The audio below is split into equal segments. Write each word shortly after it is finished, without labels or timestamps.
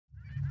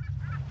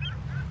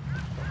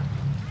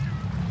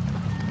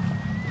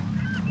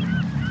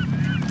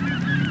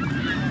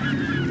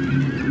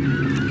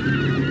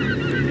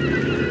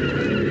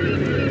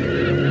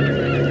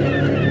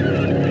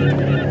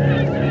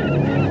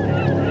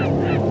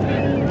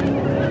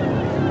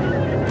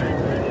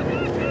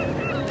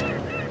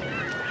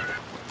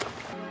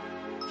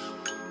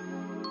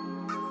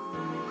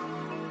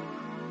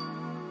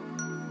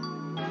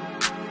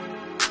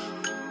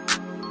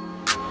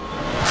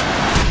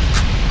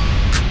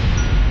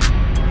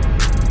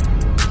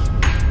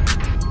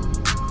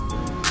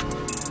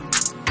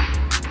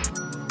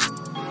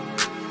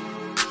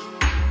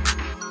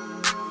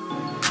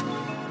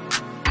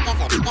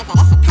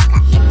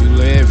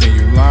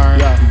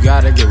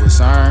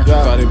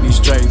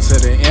straight to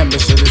the end, but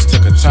shit just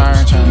took a turn.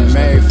 You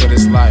made for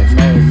this life,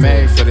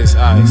 made for this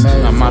ice.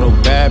 I model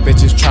bad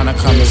bitches tryna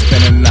come and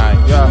spend the night.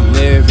 You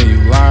live and you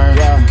learn,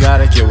 you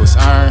gotta get what's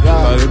earned.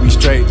 But it be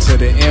straight to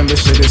the end, but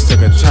shit just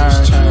took a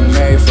turn. You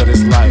made for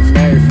this life,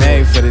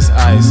 made for this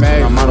ice.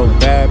 I model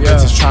bad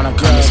bitches tryna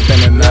come and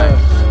spend the night.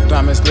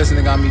 Diamonds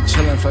glistening, got me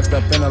chillin', flexed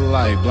up in the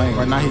light. Blink.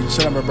 Right now he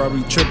chillin', but bro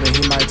be trippin',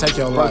 he might take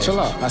your life.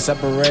 I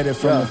separated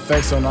from the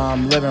fake, so now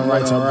I'm living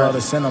right to bro to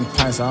send them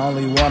pints. I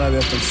only wanted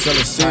it for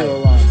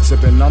silicone.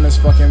 Sippin' on this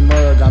fucking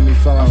mud, got me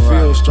feelin'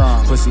 feel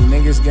strong. Pussy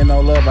niggas get no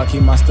love, I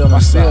keep my still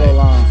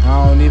on.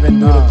 I don't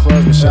even do the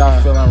clubs, but shit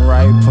I'm feelin'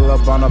 right. Pull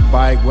up on a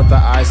bike with the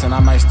ice and I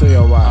might steal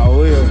your wife. I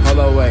will. Hold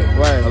on, wait.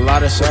 A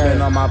lot of shit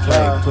been on my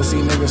plate. Pussy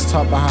niggas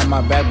talk behind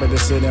my back, but they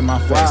sit in my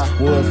face.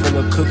 Wood full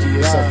of cookie,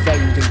 it's so fat,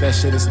 you think that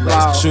shit is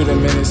lace. Shoot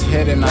him in his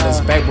head and not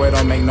his back, boy,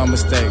 don't make no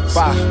mistakes.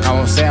 I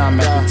won't say I'm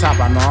at the top,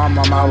 I know I'm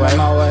on my way.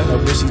 No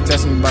bitch, she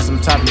test me about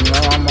some top, you know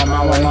I'm on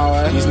my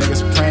way. These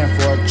niggas praying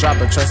for a drop,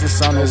 but trust it's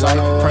on his way.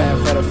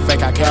 Praying for the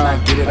fake, I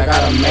cannot get it, I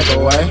gotta make a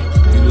way.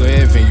 You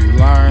live and you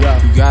learn,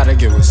 you gotta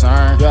get what's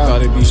earned.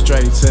 Thought it be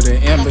straight to the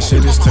end, but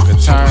shit just took a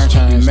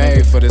turn. You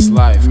made for this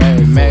life,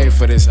 made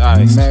for this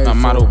ice. I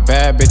model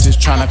bad bitches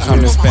tryna come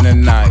and spend the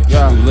night. You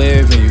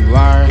live and you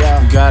learn,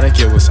 you gotta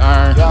get what's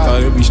earned.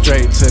 Thought it be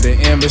straight to the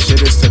end, but shit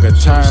just took a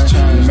turn.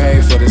 You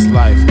made for this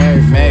life,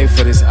 made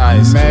for this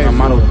ice. I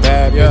model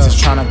bad bitches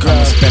tryna come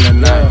and spend the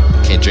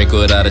night. Can't drink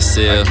without a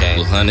seal.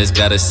 Blue Hunters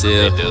got a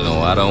seal.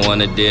 No, I don't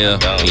want a deal.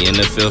 Me in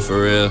the field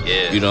for real.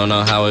 You don't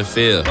know how it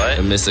feel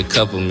to miss a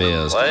couple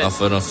meals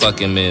off of them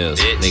fucking meals.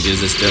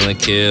 Niggas are still and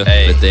kill,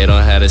 but they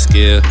don't have the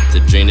skill to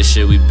dream the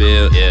shit we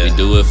build. We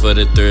do it for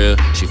the thrill.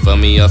 She fuck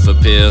me off a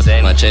pill.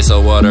 My chain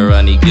so water,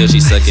 I need gills. She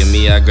sucking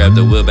me, I grab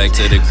the wheel back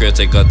to the crib.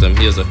 Take off them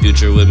heels. The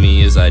future with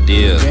me is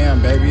ideal.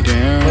 Damn, baby,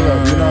 damn. Hold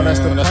up, you know that's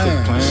the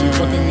plan. She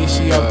fucking me,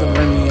 she off the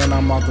Remy, and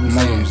I'm off the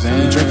Zans.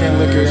 He drinking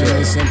liquor, yeah,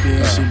 it's empty,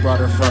 and she brought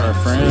her for her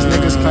friends. These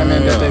niggas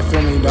claiming that they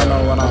feel me, don't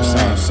know what I'm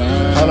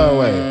saying. Hold up,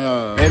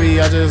 wait.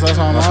 Baby, I just lost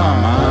my mind.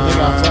 I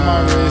think I'm on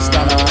my wrist,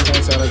 I know I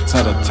can't tell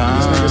the time.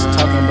 These niggas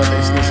talking, but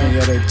they snitching,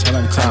 yeah, they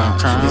tellin'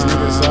 time. These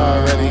niggas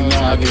already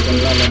know I get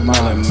them loving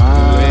mine.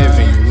 You live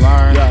and you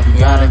learn, you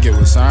gotta get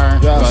what's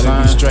earned. But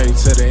it be straight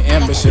to the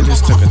end, but shit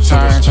just took a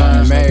turn.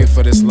 You made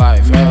for this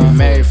life,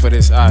 made for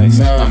this ice.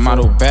 I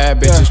model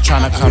bad bitches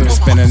tryna come and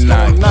spend the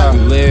night.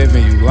 You live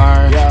and you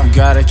learn, you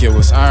gotta get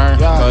what's earned.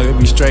 But it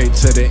be straight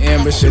to the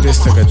end, but shit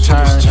just took a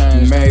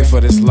turn. You made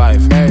for this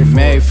life,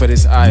 made for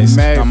this ice.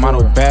 I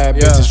model bad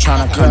bitches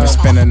tryna come and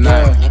spend the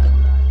night.